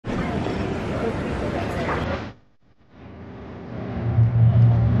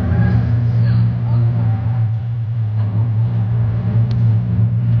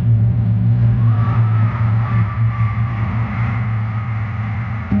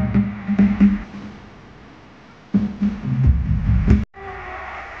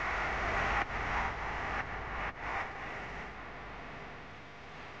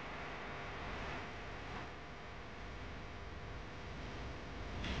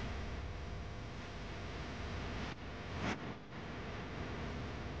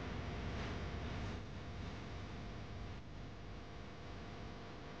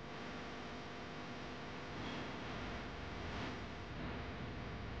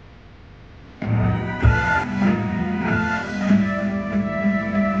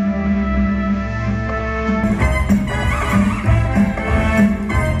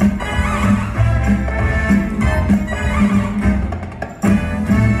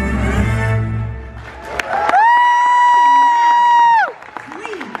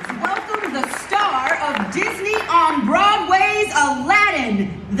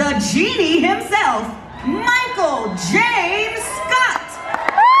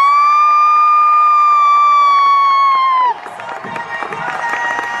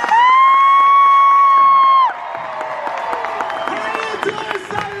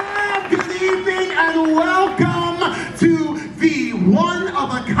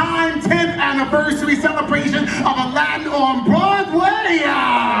one-of-a-kind 10th anniversary celebration of Aladdin on Broadway.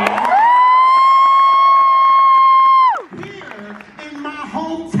 Here in my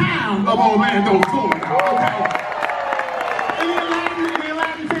hometown of Orlando, Florida. Okay. Any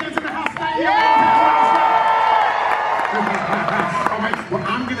Aladdin fans in the house tonight? All right, well,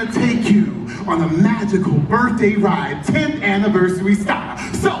 I'm gonna take you on a magical birthday ride, 10th anniversary style.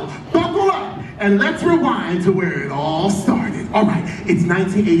 So, buckle up and let's rewind to where it all started. All right, it's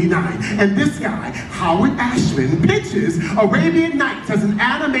 1989, and this guy, Howard Ashman, pitches Arabian Nights as an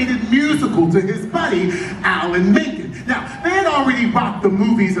animated musical to his buddy, Alan Menken. Now, they had already rocked the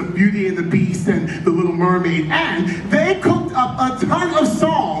movies of Beauty and the Beast and The Little Mermaid, and they cooked up a ton of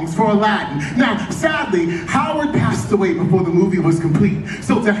songs for Aladdin. Now, sadly, Howard passed away before the movie was complete.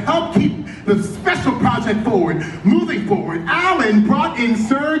 So to help keep the special project moving forward, Alan brought in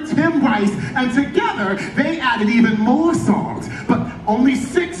Sir Tim Rice, and together they added even more songs. But only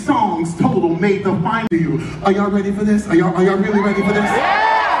 6 songs total made the final. Are y'all ready for this? Are y'all really ready for this?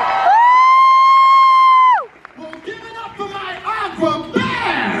 Yeah! Well, give it up for my opera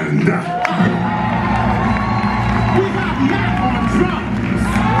band! We have Matt on drums.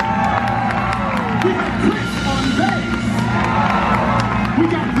 We have Chris on bass. We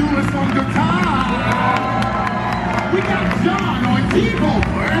got Lewis on guitar. We got John on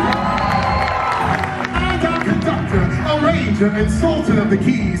keyboard. And our conductor, arranger, and sultan of the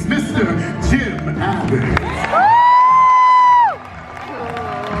keys, Mr. Jim Abbott.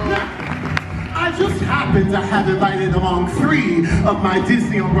 Now, I just happen to have invited along 3 of my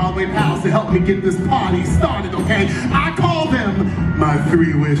Disney on Broadway pals to help me get this party started, okay? I call them my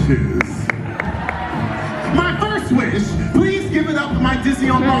 3 wishes. My first wish, please give it up for my Disney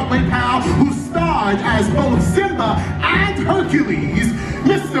on Broadway pal who starred as both Simba and Hercules,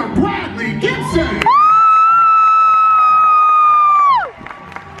 Mr. Bradley Gibson.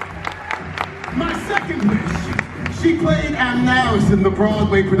 My second wish, she played Amneris in the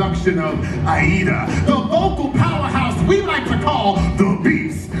Broadway production of Aida, the vocal powerhouse we like to call the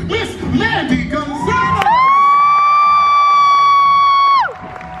Beast, Miss Mandy Gonzalez.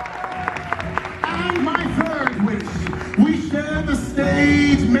 And my third wish, we shared the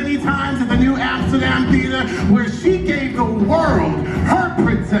stage many times at the New Amsterdam Theater where she gave the world her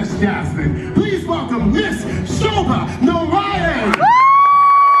Princess Jasmine. Please welcome Miss Shobha Narayan.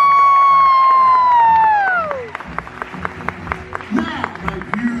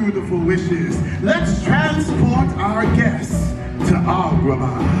 Beautiful wishes. Let's transport our guests to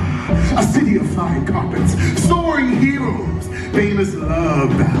Agrabah, a city of fine carpets, soaring heroes, famous love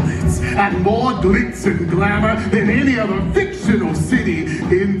ballads, and more glitz and glamour than any other fictional city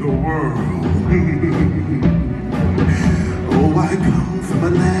in the world. Oh, I come from a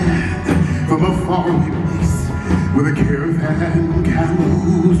land, from a faraway place, where the caravan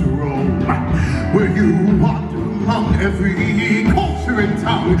camels roam, where you wander among every culture and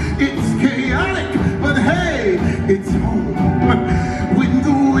tongue. It's chaotic, but hey, it's home. When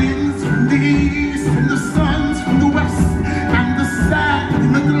the winds from the east and the suns from the west and the sand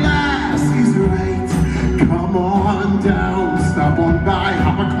in the glass is right, come on down, stop on by,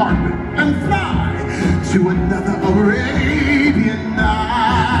 hop a carpet and fly to another Arabian night.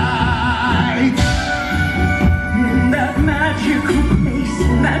 In that magical place,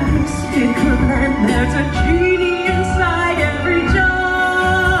 in that mystical land, there's a genie inside every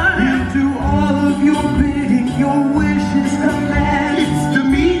jar. You do all of your bidding, your wishes command. It's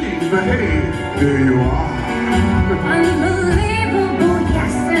demeaning, but hey, there you are. Unbelievable,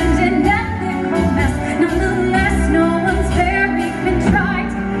 yes, and unethical mess. Nonetheless, no one's very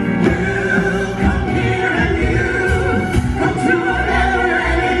contrite. We'll come here and you Come to a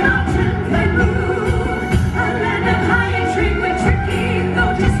never-ending mountain canoe. A land of high intrigue with tricky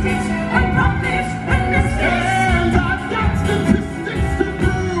logistics and profits and mistakes. and I've got statistics to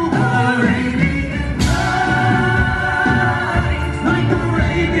prove. Arabian Nights, Like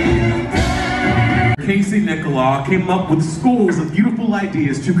Arabian Day. Casey Nicolau came up with schools of beautiful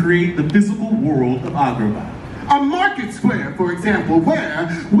ideas to create the physical world of Agrabah. A market square, for example, where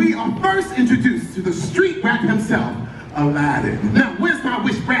we are first introduced to the street rat himself, Aladdin. Now, where's my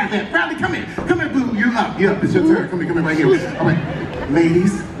wish, Bradley? Bradley, come here. Come here, boo. You're up. It's your turn. Come here right here. All right.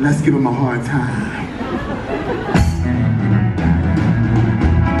 Ladies, let's give him a hard time.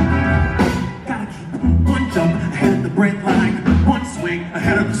 Gotta keep one jump ahead of the bread line, one swing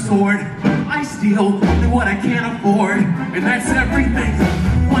ahead of the sword. I steal only what I can't afford, and that's everything.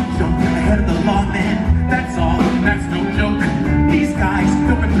 One jump ahead of the lawman, that's all, that's no joke. These guys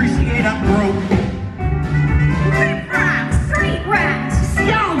don't appreciate I'm broke. Rip rats, street rats,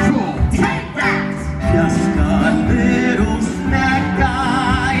 Scoundrel! take that. Just a little snack,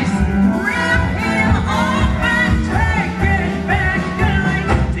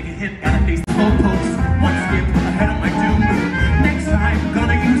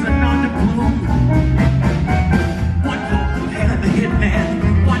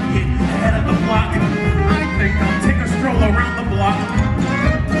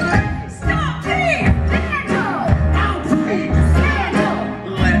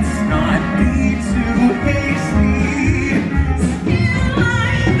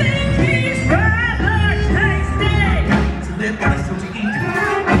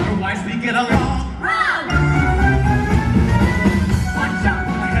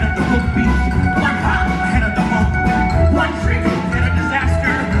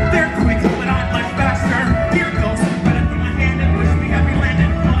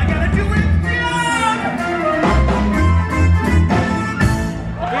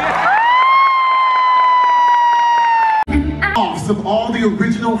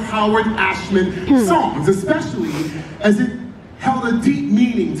 original Howard Ashman songs, especially as it held a deep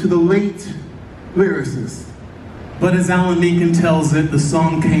meaning to the late lyricist. But as Alan Menken tells it, the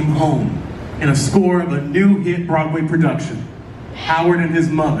song came home in a score of a new hit Broadway production. Howard and his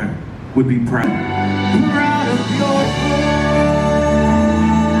mother would be proud. Proud of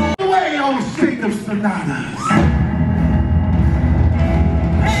your Away, old state of sonatas.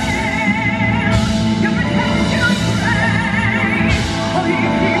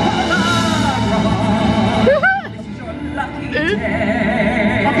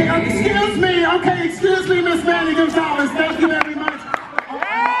 Okay, excuse me, Miss Manny Gonzalez. Thank you very much.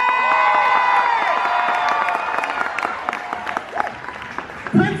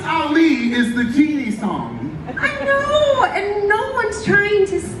 Prince Ali is the genie song. I know, and no one's trying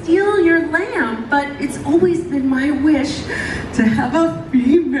to steal your lamp, but it's always been my wish to have a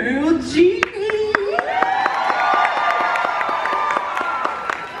female genie.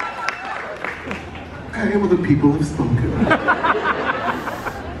 Okay, well, the people have spoken.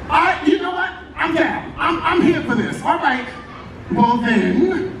 You know what? I'm down. I'm here for this. All right. Well,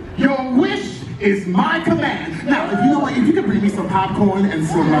 then, your wish is my command. Now, if you know what, if you could bring me some popcorn and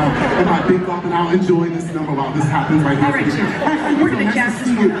some and my big gulp, and I'll enjoy this number while this happens right here. All right, Jim. We're gonna jazz this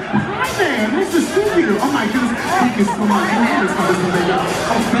you. Hi, man. Nice to see you. Oh my goodness. Thank you so much.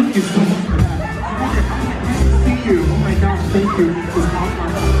 Oh, thank you so much for that. See you. Oh my gosh, thank you.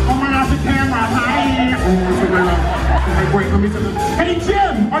 Oh my gosh, the camera. Hi. Okay, wait, let me tell you. Hey,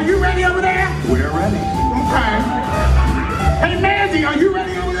 Jim, are you ready over there? We're ready. Okay. Hey, Mandy, are you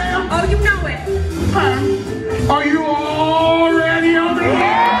ready over there? Oh, you know it. Okay. Are you all ready over there?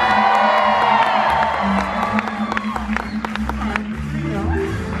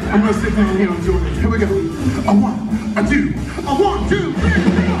 I'm gonna sit down here and enjoy this. Here we go. A one, a two, a 1, 2, 3.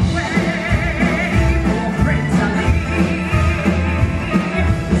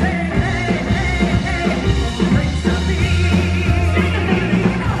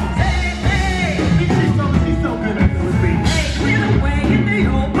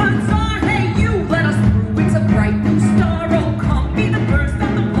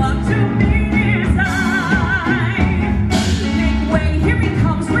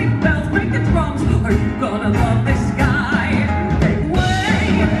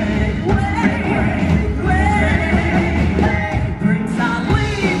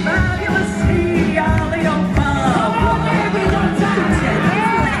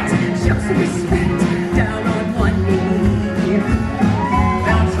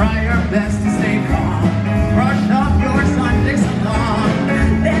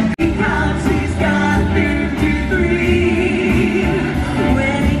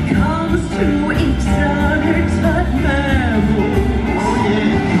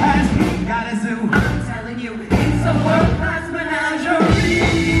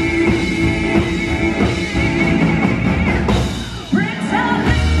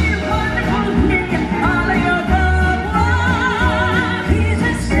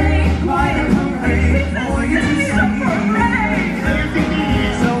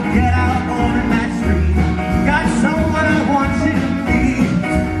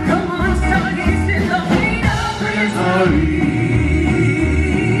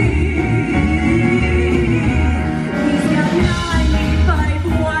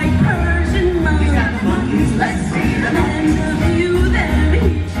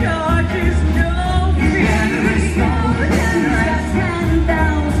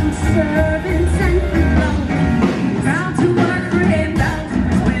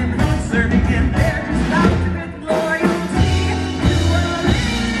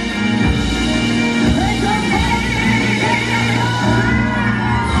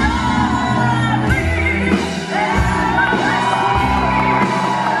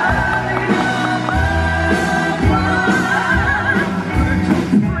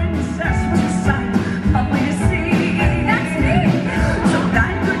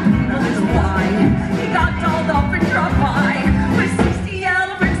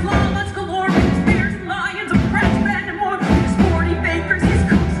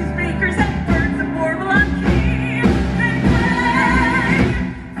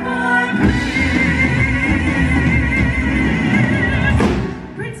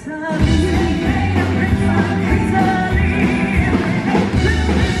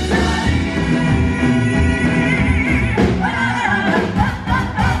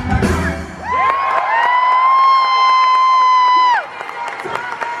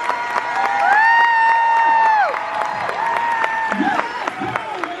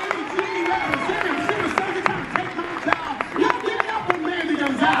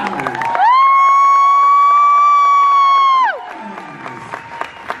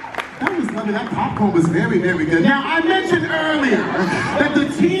 lovely. That popcorn was very, very good. Now, I mentioned earlier that the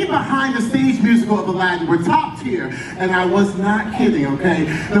team behind the stage musical of Aladdin were top tier, and I was not kidding, okay?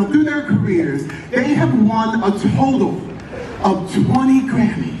 Now, through their careers, they have won a total of 20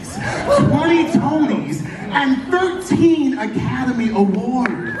 Grammys, 20 Tonys, and 13 Academy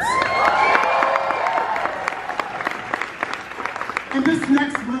Awards. And this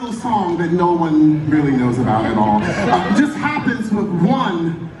next little song that no one really knows about at all just happens to have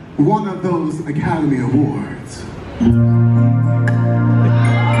won one of those Academy Awards.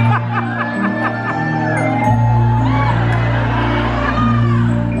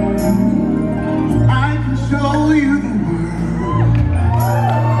 I can show you the world,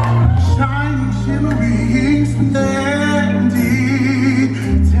 shining, shimmering, splendid.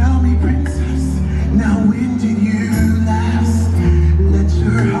 Tell me, princess, now when did you last let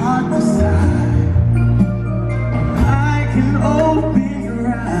your heart decide? I can open your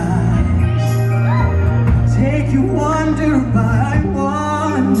eyes, take you wonder by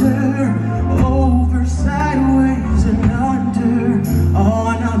wonder, over, sideways, and under,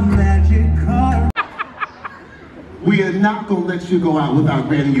 on a magic car. We are not gonna let you go out without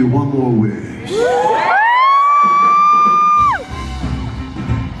granting you one more wish.